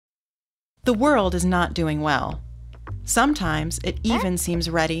The world is not doing well. Sometimes it even seems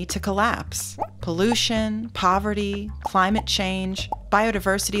ready to collapse. Pollution, poverty, climate change,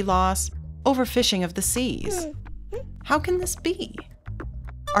 biodiversity loss, overfishing of the seas. How can this be?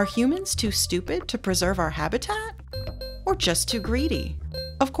 Are humans too stupid to preserve our habitat? Or just too greedy?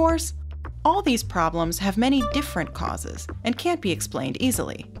 Of course, all these problems have many different causes and can't be explained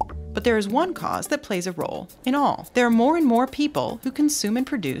easily. But there is one cause that plays a role in all. There are more and more people who consume and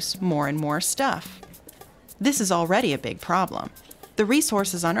produce more and more stuff. This is already a big problem. The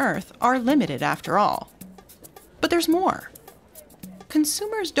resources on Earth are limited after all. But there's more.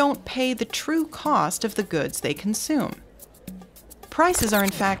 Consumers don't pay the true cost of the goods they consume. Prices are in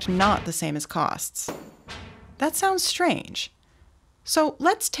fact not the same as costs. That sounds strange. So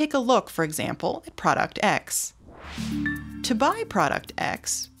let's take a look, for example, at product X. To buy product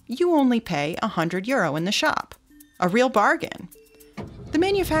X, you only pay €100 in the shop. A real bargain. The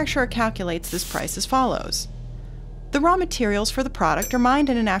manufacturer calculates this price as follows. The raw materials for the product are mined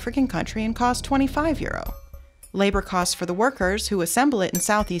in an African country and cost €25. Labor costs for the workers who assemble it in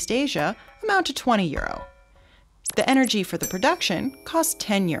Southeast Asia amount to €20. The energy for the production costs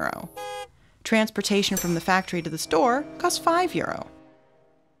 €10. Transportation from the factory to the store costs €5.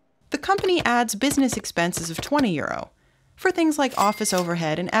 The company adds business expenses of €20 for things like office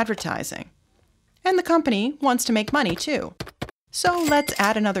overhead and advertising. And the company wants to make money too. So let's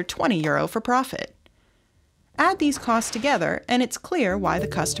add another €20 for profit. Add these costs together and it's clear why the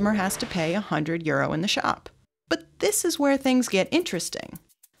customer has to pay €100 in the shop. But this is where things get interesting.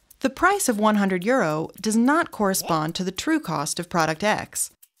 The price of €100 does not correspond to the true cost of product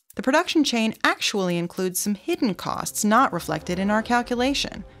X. The production chain actually includes some hidden costs not reflected in our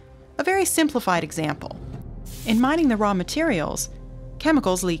calculation. A very simplified example. In mining the raw materials,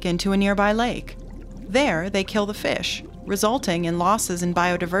 chemicals leak into a nearby lake. There, they kill the fish, resulting in losses in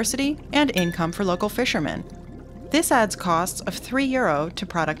biodiversity and income for local fishermen. This adds costs of €3 to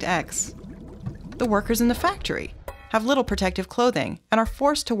product X. The workers in the factory have little protective clothing and are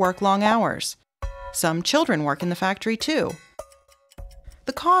forced to work long hours. Some children work in the factory too.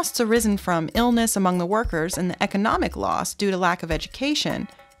 The costs arisen from illness among the workers and the economic loss due to lack of education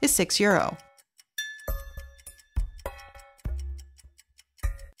is €6.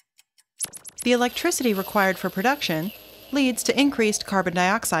 The electricity required for production leads to increased carbon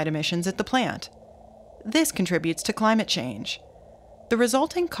dioxide emissions at the plant. This contributes to climate change. The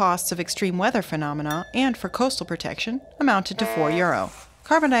resulting costs of extreme weather phenomena and for coastal protection amounted to €4.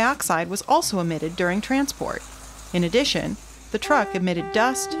 Carbon dioxide was also emitted during transport. In addition, the truck emitted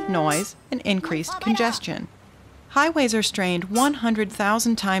dust, noise, and increased congestion. Highways are strained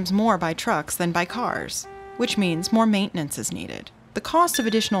 100,000 times more by trucks than by cars, which means more maintenance is needed. The cost of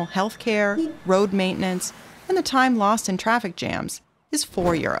additional health care, road maintenance, and the time lost in traffic jams is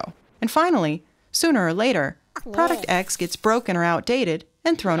 €4. And finally, sooner or later, product X gets broken or outdated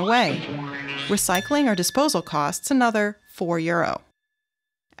and thrown away. Recycling or disposal costs another €4.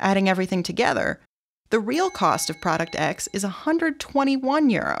 Adding everything together, the real cost of product X is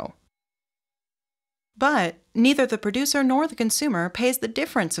 €121. But neither the producer nor the consumer pays the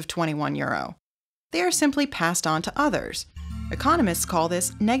difference of €21. They are simply passed on to others. Economists call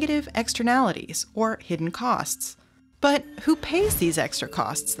this negative externalities, or hidden costs. But who pays these extra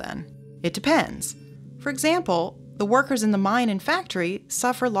costs then? It depends. For example, the workers in the mine and factory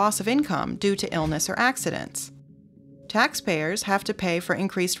suffer loss of income due to illness or accidents. Taxpayers have to pay for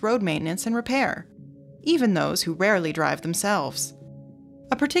increased road maintenance and repair, even those who rarely drive themselves.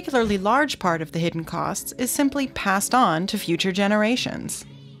 A particularly large part of the hidden costs is simply passed on to future generations.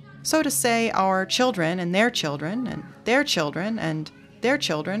 So to say, our children and their children and their children and their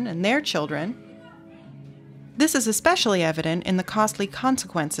children and their children. This is especially evident in the costly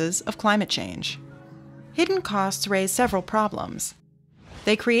consequences of climate change. Hidden costs raise several problems.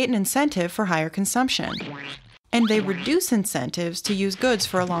 They create an incentive for higher consumption, and they reduce incentives to use goods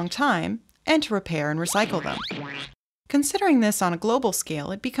for a long time and to repair and recycle them. Considering this on a global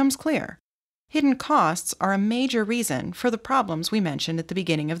scale, it becomes clear. Hidden costs are a major reason for the problems we mentioned at the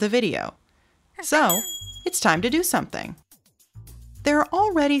beginning of the video. So, it's time to do something. There are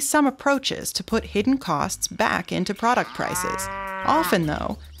already some approaches to put hidden costs back into product prices. Often,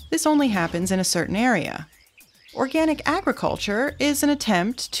 though, this only happens in a certain area. Organic agriculture is an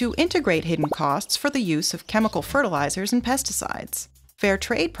attempt to integrate hidden costs for the use of chemical fertilizers and pesticides. Fair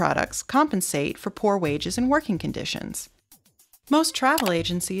trade products compensate for poor wages and working conditions. Most travel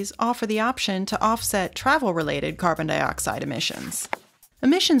agencies offer the option to offset travel-related carbon dioxide emissions.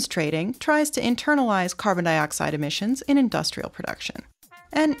 Emissions trading tries to internalize carbon dioxide emissions in industrial production.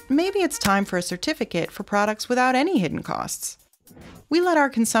 And maybe it's time for a certificate for products without any hidden costs. We let our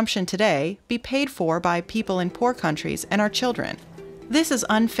consumption today be paid for by people in poor countries and our children. This is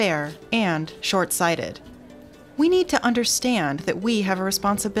unfair and short-sighted. We need to understand that we have a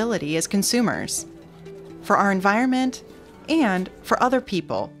responsibility as consumers for our environment and for other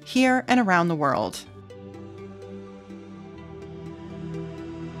people here and around the world.